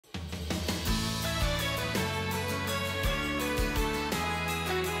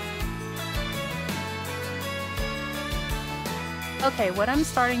Okay, what I'm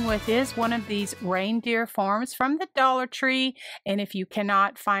starting with is one of these reindeer forms from the Dollar Tree. And if you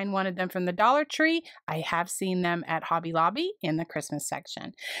cannot find one of them from the Dollar Tree, I have seen them at Hobby Lobby in the Christmas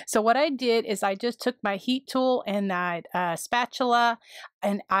section. So what I did is I just took my heat tool and that spatula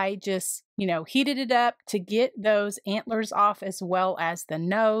and I just, heated it up to get those antlers off as well as the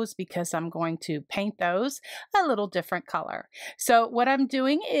nose because I'm going to paint those a little different color. So what I'm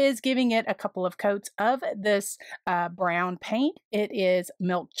doing is giving it a couple of coats of this brown paint. It is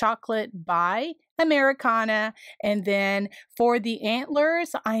milk chocolate by Americana. And then for the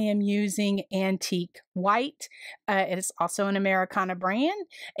antlers, I am using antique white. It is also an Americana brand.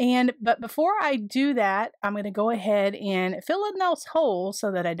 But before I do that, I'm going to go ahead and fill in those holes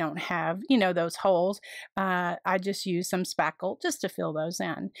so that I don't have, those holes. I just use some spackle just to fill those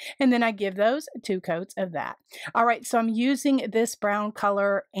in. And then I give those 2 coats of that. All right, so I'm using this brown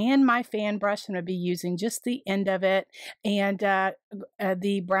color and my fan brush. I'm going to be using just the end of it. And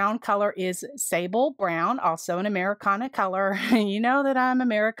the brown color is sable brown, also an Americana color. You know that I'm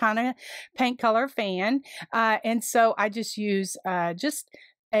Americana paint color fan. And so I just use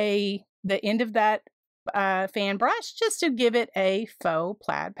the end of that fan brush just to give it a faux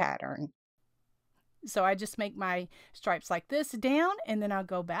plaid pattern. So I just make my stripes like this down, and then I'll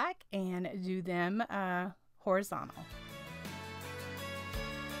go back and do them horizontal.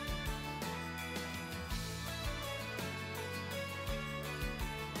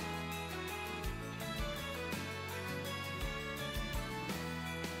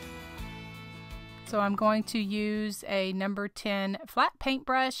 So I'm going to use a number 10 flat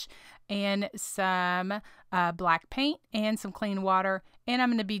paintbrush and some black paint and some clean water. And I'm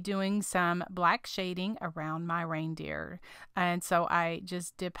going to be doing some black shading around my reindeer. And so I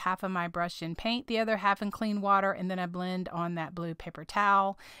just dip half of my brush in paint, the other half in clean water, and then I blend on that blue paper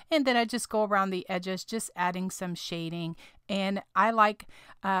towel. And then I just go around the edges, just adding some shading. And I like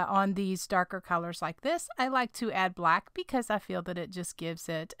on these darker colors like this, I like to add black because I feel that it just gives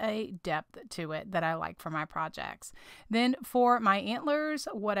it a depth to it that I like for my projects. Then for my antlers,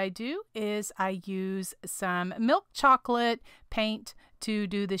 what I do is I use some milk chocolate paint to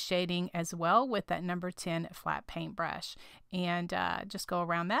do the shading as well with that number 10 flat paintbrush. And just go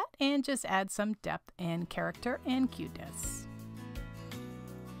around that and just add some depth and character and cuteness.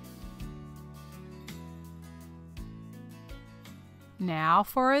 Now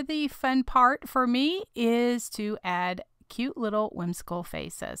for the fun part for me is to add cute little whimsical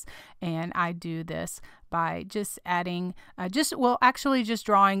faces, and I do this by just adding just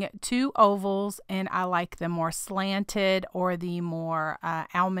drawing 2 ovals, and I like the more slanted or the more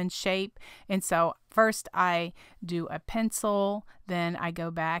almond shape. And so first I do a pencil, then I go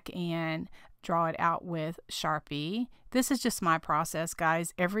back and draw it out with Sharpie. This is just my process,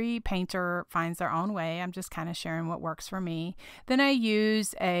 guys. Every painter finds their own way. I'm just kind of sharing what works for me. Then I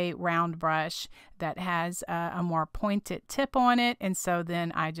use a round brush that has a more pointed tip on it. And so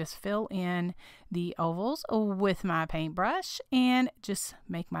then I just fill in the ovals with my paintbrush and just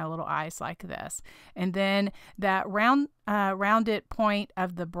make my little eyes like this. And then that rounded point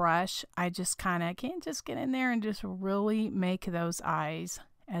of the brush, I just kind of can just get in there and just really make those eyes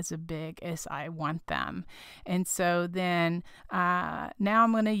as big as I want them. And so then now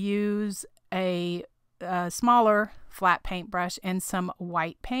I'm going to use a smaller flat paintbrush and some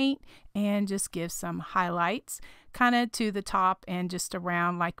white paint and just give some highlights kind of to the top and just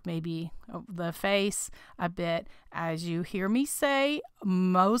around like maybe the face a bit. As you hear me say,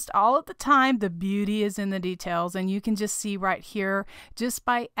 most all of the time the beauty is in the details, and you can just see right here just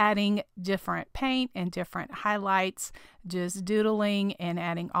by adding different paint and different highlights, just doodling and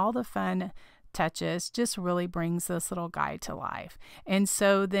adding all the fun touches just really brings this little guy to life. And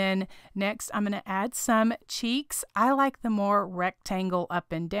so then next I'm going to add some cheeks. I like the more rectangle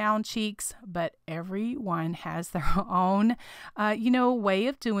up and down cheeks, but everyone has their own way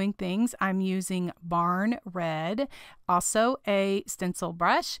of doing things. I'm using Barn Red, also a stencil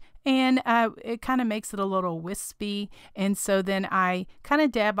brush, and it kind of makes it a little wispy. And so then I kind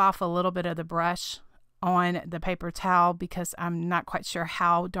of dab off a little bit of the brush on the paper towel because I'm not quite sure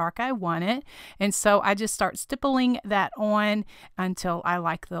how dark I want it. And so I just start stippling that on until I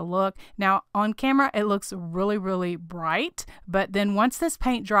like the look. Now on camera it looks really, really bright, but then once this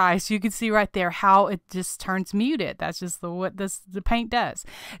paint dries, you can see right there how it just turns muted. That's just what the paint does.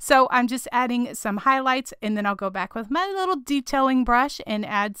 So I'm just adding some highlights, and then I'll go back with my little detailing brush and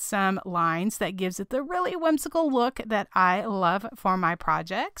add some lines that gives it the really whimsical look that I love for my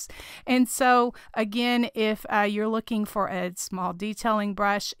projects. And so again, if you're looking for a small detailing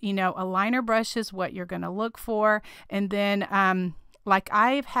brush, a liner brush is what you're going to look for. And then like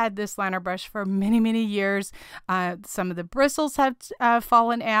I've had this liner brush for many, many years. Some of the bristles have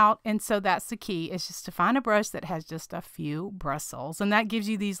fallen out. And so that's the key, is just to find a brush that has just a few bristles. And that gives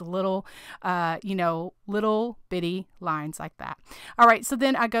you these little, little bitty lines like that. All right, so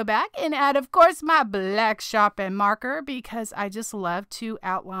then I go back and add, of course, my black Sharpen marker, because I just love to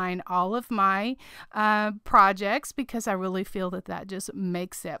outline all of my projects, because I really feel that just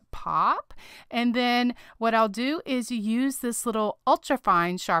makes it pop. And then what I'll do is use this little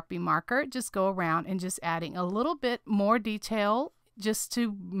ultrafine Sharpie marker, just go around and just adding a little bit more detail just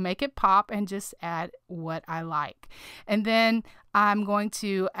to make it pop, and just add what I like. And then I'm going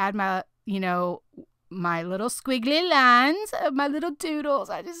to add my, my little squiggly lines of my little doodles.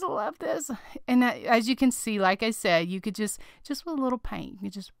 I just love this. And as you can see, like I said, you could just with a little paint, you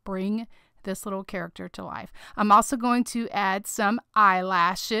could just bring this little character to life. I'm also going to add some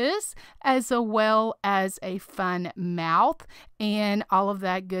eyelashes, as well as a fun mouth and all of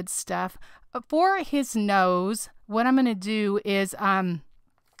that good stuff. For his nose, what I'm going to do is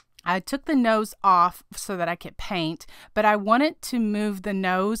I took the nose off so that I could paint, but I wanted to move the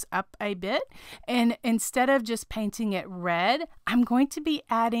nose up a bit. And instead of just painting it red, I'm going to be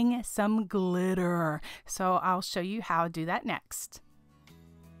adding some glitter. So I'll show you how to do that next.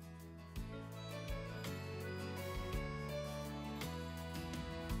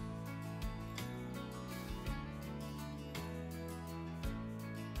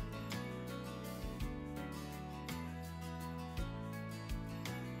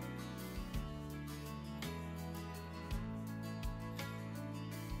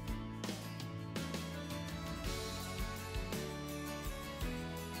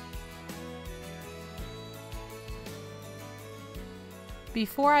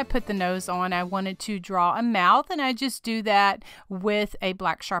 Before I put the nose on, I wanted to draw a mouth, and I just do that with a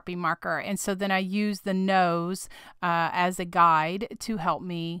black Sharpie marker. And so then I use the nose as a guide to help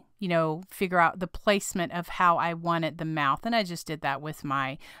me, figure out the placement of how I wanted the mouth. And I just did that with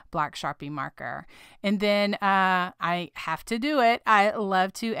my black Sharpie marker. And then I have to do it. I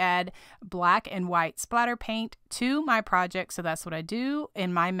love to add black and white splatter paint to my project. So that's what I do.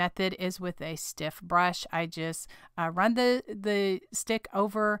 And my method is with a stiff brush. I just run the stick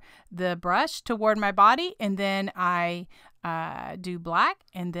over the brush toward my body, and then I do black,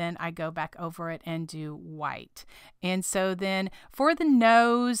 and then I go back over it and do white. And so then for the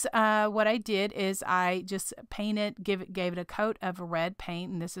nose, what I did is I just painted, gave it a coat of red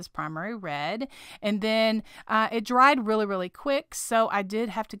paint, and this is primary red. And then it dried really, really quick, so I did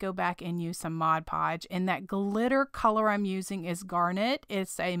have to go back and use some Mod Podge. And that glitter color I'm using is Garnet.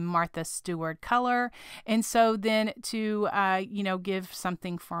 It's a Martha Stewart color. And so then to give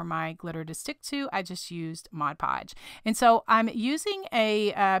something for my glitter to stick to, I just used Mod Podge. And so I'm using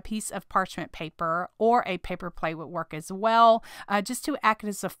a piece of parchment paper, or a paper plate would work as well, just to act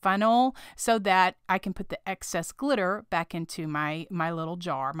as a funnel, so that I can put the excess glitter back into my little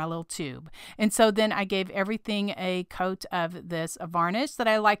jar, my little tube. And so then I gave everything a coat of this varnish that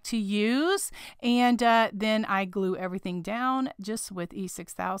I like to use, and then I glue everything down just with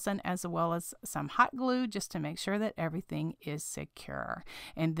E6000, as well as some hot glue, just to make sure that everything is secure.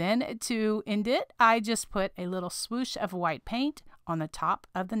 And then to end it, I just put a little swoosh of white paint on the top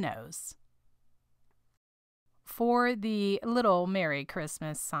of the nose. For the little Merry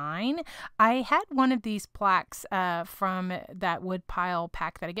Christmas sign, I had one of these plaques from that wood pile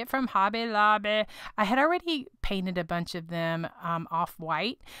pack that I get from Hobby Lobby. I had already painted a bunch of them off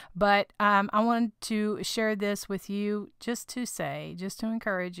white, but I wanted to share this with you just to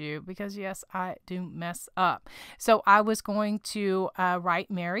encourage you, because yes, I do mess up. So I was going to write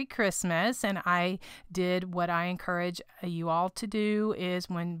Merry Christmas, and I did what I encourage you all to do is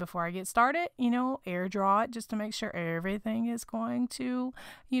before I get started, air draw it just to make sure everything is going to,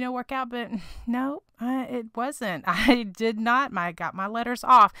 work out. But no, it wasn't. I did not. I got my letters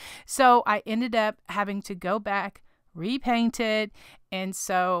off. So I ended up having to go back, repaint it. And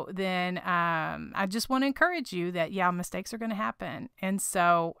so then I just want to encourage you that, mistakes are going to happen. And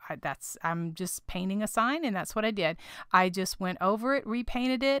so I'm just painting a sign, and that's what I did. I just went over it,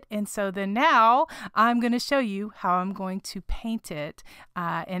 repainted it. And so then now I'm going to show you how I'm going to paint it.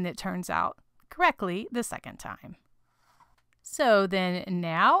 And it turns out correctly the second time. So then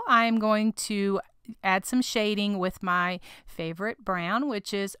now I'm going to add some shading with my favorite brown,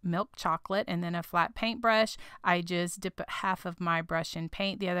 which is milk chocolate, and then a flat paintbrush. I just dip half of my brush in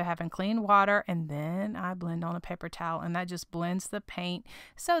paint, the other half in clean water, and then I blend on a paper towel, and that just blends the paint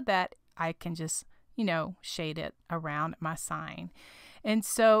so that I can just, shade it around my sign. And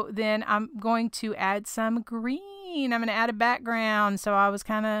so then I'm going to add some green. I'm going to add a background. So I was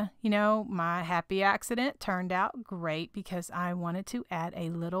kind of, you know, my happy accident turned out great because I wanted to add a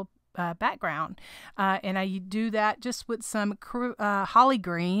little background. And I do that just with some holly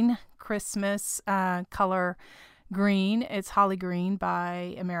green, Christmas color green. It's Holly Green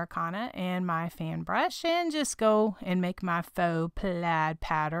by Americana, and my fan brush, and just go and make my faux plaid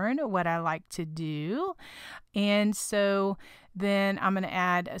pattern, what I like to do. And so then I'm going to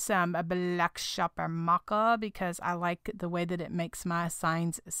add some black shopper maca because I like the way that it makes my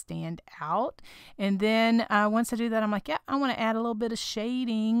signs stand out. And then once I do that, I'm like, yeah, I want to add a little bit of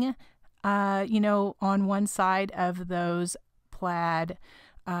shading, you know, on one side of those plaid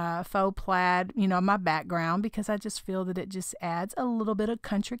faux plaid, you know, my background, because I just feel that it just adds a little bit of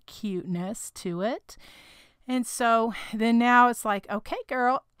country cuteness to it. And so then now it's like, okay,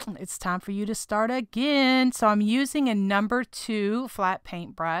 girl, it's time for you to start again. So I'm using a number 2 flat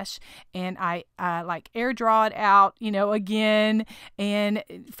paintbrush, and I like air draw it out, you know, again, and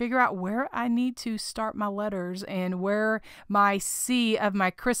figure out where I need to start my letters and where my C of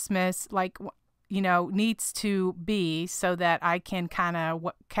my Christmas, like, you know, needs to be, so that I can kind of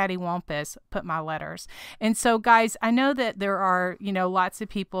cattywampus put my letters. And so, guys, I know that there are, you know, lots of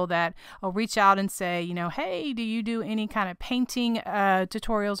people that will reach out and say, you know, hey, do you do any kind of painting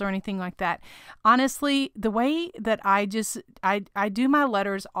tutorials or anything like that? Honestly, the way that I do my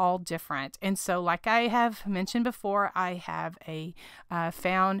letters all different. And so, like I have mentioned before, I have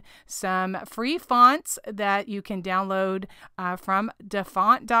found some free fonts that you can download from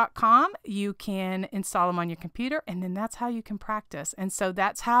defont.com. You can install them on your computer, and then that's how you can practice. And so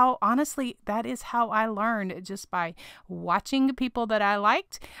that's how, honestly, that is how I learned, just by watching people that I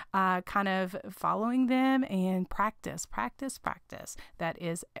liked, kind of following them, and practice. That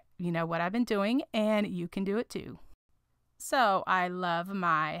is, you know, what I've been doing, and you can do it too. So I love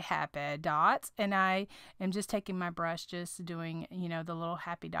my happy dots, and I am just taking my brush, just doing, you know, the little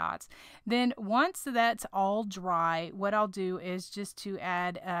happy dots. Then once that's all dry, what I'll do is just to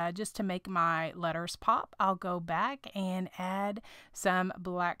add, just to make my letters pop, I'll go back and add some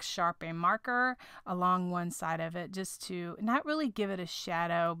black Sharpie marker along one side of it, just to not really give it a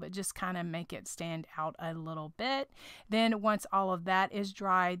shadow, but just kind of make it stand out a little bit. Then once all of that is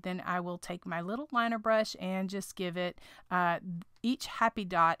dried, then I will take my little liner brush and just give it each happy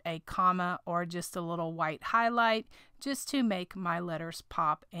dot a comma or just a little white highlight, just to make my letters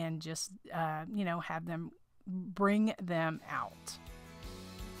pop and just, you know, have them, bring them out.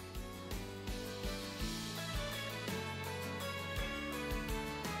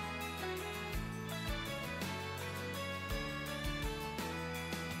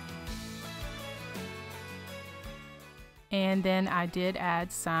 And then I did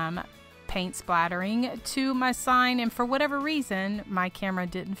add some paint splattering to my sign, and for whatever reason my camera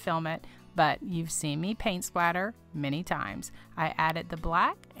didn't film it, but you've seen me paint splatter many times. I added the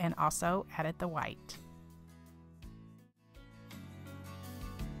black and also added the white.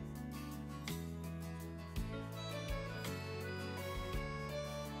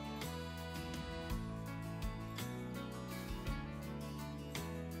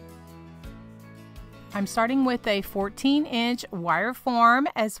 I'm starting with a 14-inch wire form,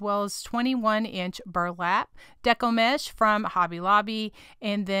 as well as 21-inch burlap Deco mesh from Hobby Lobby,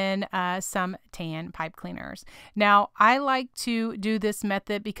 and then some tan pipe cleaners. Now, I like to do this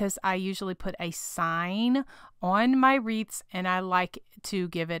method because I usually put a sign on my wreaths, and I like to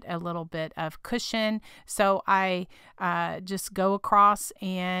give it a little bit of cushion. So I just go across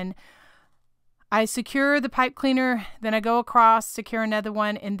and I secure the pipe cleaner, then I go across, secure another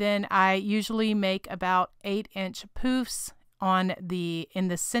one, and then I usually make about 8-inch poofs in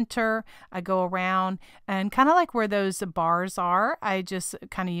the center. I go around, and kind of like where those bars are, I just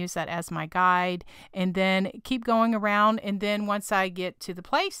kind of use that as my guide, and then keep going around. And then once I get to the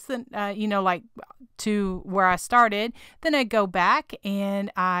place, then you know, like to where I started, then I go back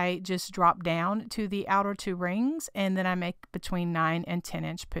and I just drop down to the outer 2 rings, and then I make between 9 and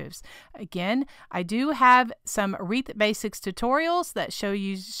 10-inch poofs. Again, I do have some Wreath Basics tutorials that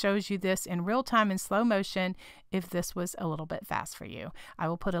shows you this in real time in slow motion, if this was a little bit fast for you. I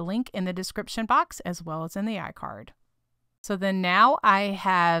will put a link in the description box as well as in the iCard. So then now I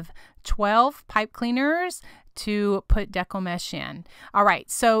have 12 pipe cleaners to put Deco mesh in. All right,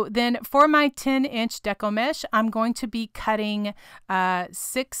 so then for my 10-inch Deco mesh, I'm going to be cutting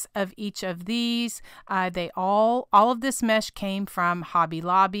 6 of each of these. All of this mesh came from Hobby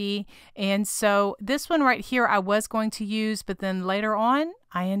Lobby, and so this one right here I was going to use, but then later on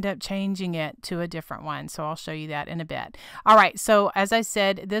I end up changing it to a different one. So I'll show you that in a bit. All right, so as I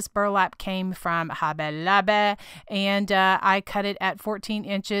said, this burlap came from Hobby Lobby, and I cut it at 14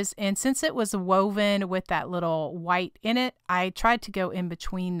 inches. And since it was woven with that little white in it, I tried to go in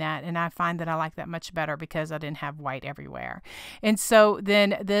between that, and I find that I like that much better because I didn't have white everywhere. And so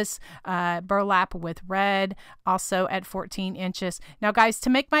then this burlap with red, also at 14 inches. Now guys, to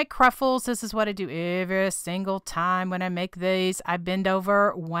make my cruffles, this is what I do every single time when I make these. I bend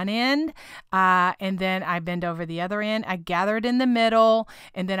over one end and then I bend over the other end. I gather it in the middle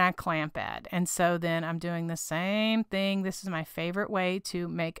and then I clamp it. And so then I'm doing the same thing. This is my favorite way to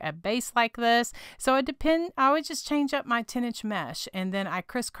make a base like this. So I would just change up my 10-inch mesh and then I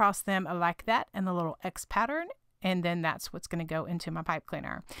crisscross them like that in the little X pattern. And then that's what's going to go into my pipe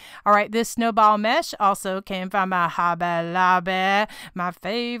cleaner. All right, this snowball mesh also came from Hobby Lobby, my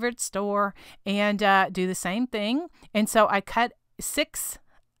favorite store, and do the same thing. And so I cut 6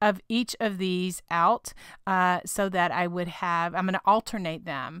 of each of these out so that I would have, I'm going to alternate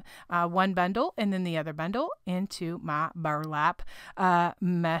them, one bundle and then the other bundle into my burlap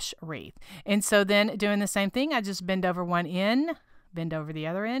mesh wreath. And so then doing the same thing, I just bend over one end, bend over the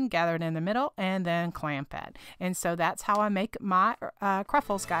other end, gather it in the middle, and then clamp it. And so that's how I make my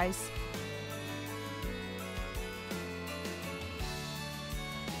cruffles, guys.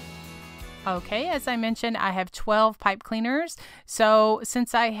 Okay, as I mentioned, I have 12 pipe cleaners. So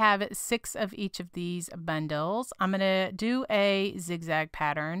since I have 6 of each of these bundles, I'm going to do a zigzag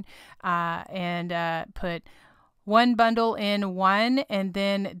pattern and put one bundle in one and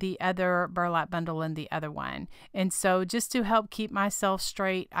then the other burlap bundle in the other one. And so just to help keep myself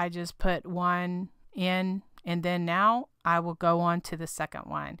straight, I just put one in and then now I will go on to the second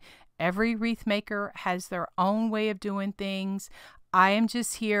one. Every wreath maker has their own way of doing things. I am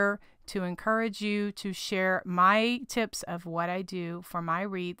just here to encourage you to share my tips of what I do for my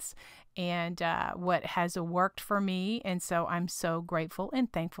wreaths and what has worked for me. And so I'm so grateful and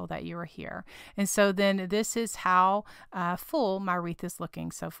thankful that you are here. And so then this is how full my wreath is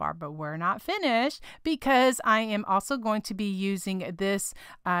looking so far, but we're not finished because I am also going to be using this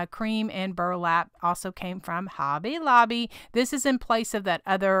cream and burlap, also came from Hobby Lobby. This is in place of that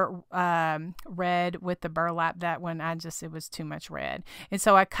other red with the burlap. That one, it was too much red. And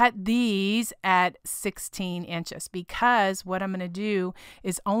so I cut these at 16 inches because what I'm going to do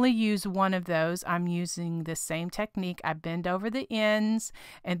is only use one of those. I'm using the same technique. I bend over the ends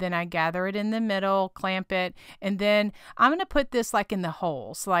and then I gather it in the middle, clamp it, and then I'm going to put this like in the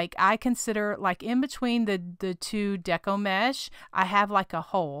holes. Like I consider like in between the two Deco mesh, I have like a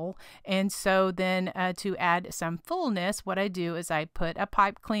hole. And so then to add some fullness, what I do is I put a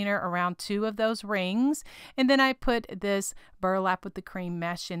pipe cleaner around 2 of those rings and then I put this burlap with the cream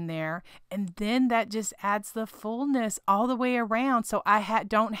mesh in there, and then that just adds the fullness all the way around. So I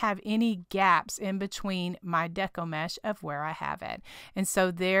don't have any gaps in between my Deco mesh of where I have it. And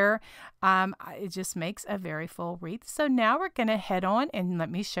so there, it just makes a very full wreath. So now we're going to head on and let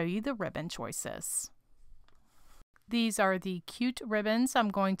me show you the ribbon choices. These are the cute ribbons I'm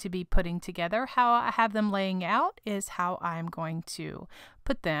going to be putting together. How I have them laying out is how I'm going to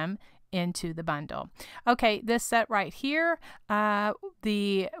put them into the bundle. Okay, this set right here,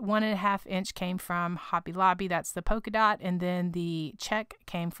 the 1.5 inch came from Hobby Lobby. That's the polka dot, and then the check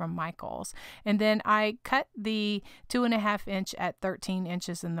came from Michael's. And then I cut the 2.5 inch at 13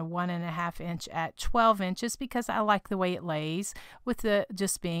 inches and the 1.5 inch at 12 inches because I like the way it lays with the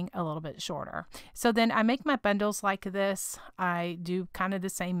just being a little bit shorter. So then I make my bundles like this. I do kind of the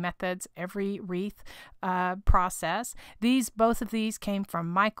same methods every wreath process. Both of these came from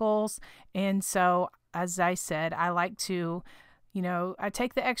Michael's. And so, as I said, I like to, I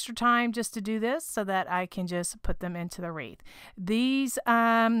take the extra time just to do this so that I can just put them into the wreath. These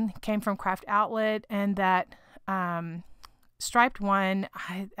came from Craft Outlet, and that striped one,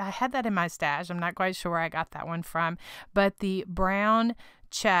 I had that in my stash. I'm not quite sure where I got that one from, but the brown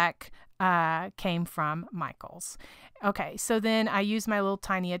check came from Michael's. Okay, so then I use my little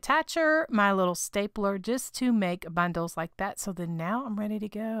tiny attacher, my little stapler, just to make bundles like that. So then now I'm ready to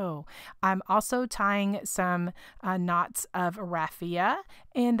go. I'm also tying some knots of raffia,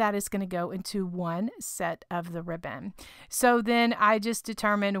 and that is going to go into one set of the ribbon. So then I just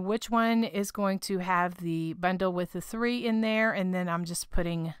determine which one is going to have the bundle with the 3 in there, and then I'm just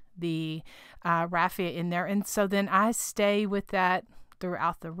putting the raffia in there. And so then I stay with that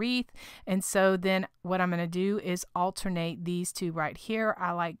throughout the wreath. And so then what I'm going to do is alternate these two right here.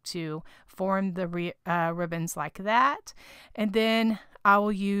 I like to form the ribbons like that, and then I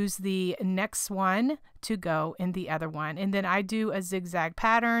will use the next one to go in the other one, and then I do a zigzag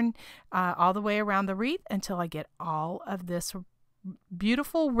pattern all the way around the wreath until I get all of this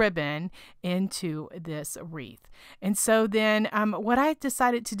beautiful ribbon into this wreath. And so then what I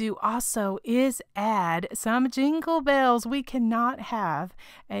decided to do also is add some jingle bells. We cannot have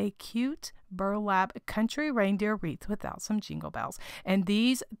a cute burlap country reindeer wreath without some jingle bells. And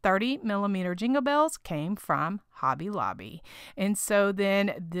these 30mm jingle bells came from Hobby Lobby. And so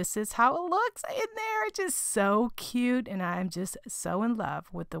then this is how it looks in there. It's just so cute. And I'm just so in love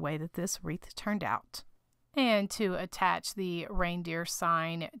with the way that this wreath turned out. And to attach the reindeer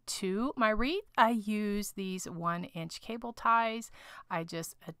sign to my wreath, I use these 1-inch cable ties. I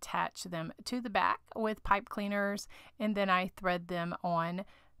just attach them to the back with pipe cleaners, and then I thread them on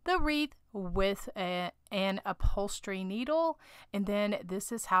the wreath with an upholstery needle. And then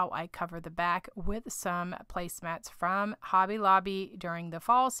this is how I cover the back with some placemats from Hobby Lobby during the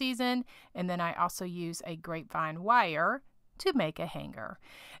fall season. And then I also use a grapevine wire to make a hanger.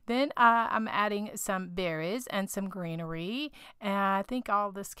 Then I'm adding some berries and some greenery, and I think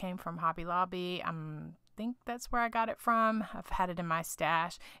all this came from Hobby Lobby. I think that's where I got it from. I've had it in my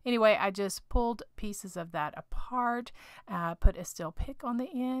stash. Anyway, I just pulled pieces of that apart, put a steel pick on the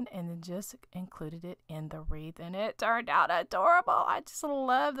end, and then just included it in the wreath, and it turned out adorable. I just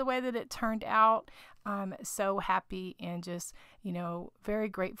love the way that it turned out. I'm so happy and just, very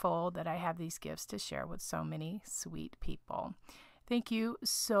grateful that I have these gifts to share with so many sweet people. Thank you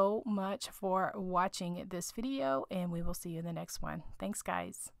so much for watching this video, and we will see you in the next one. Thanks,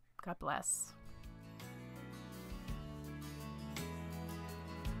 guys. God bless.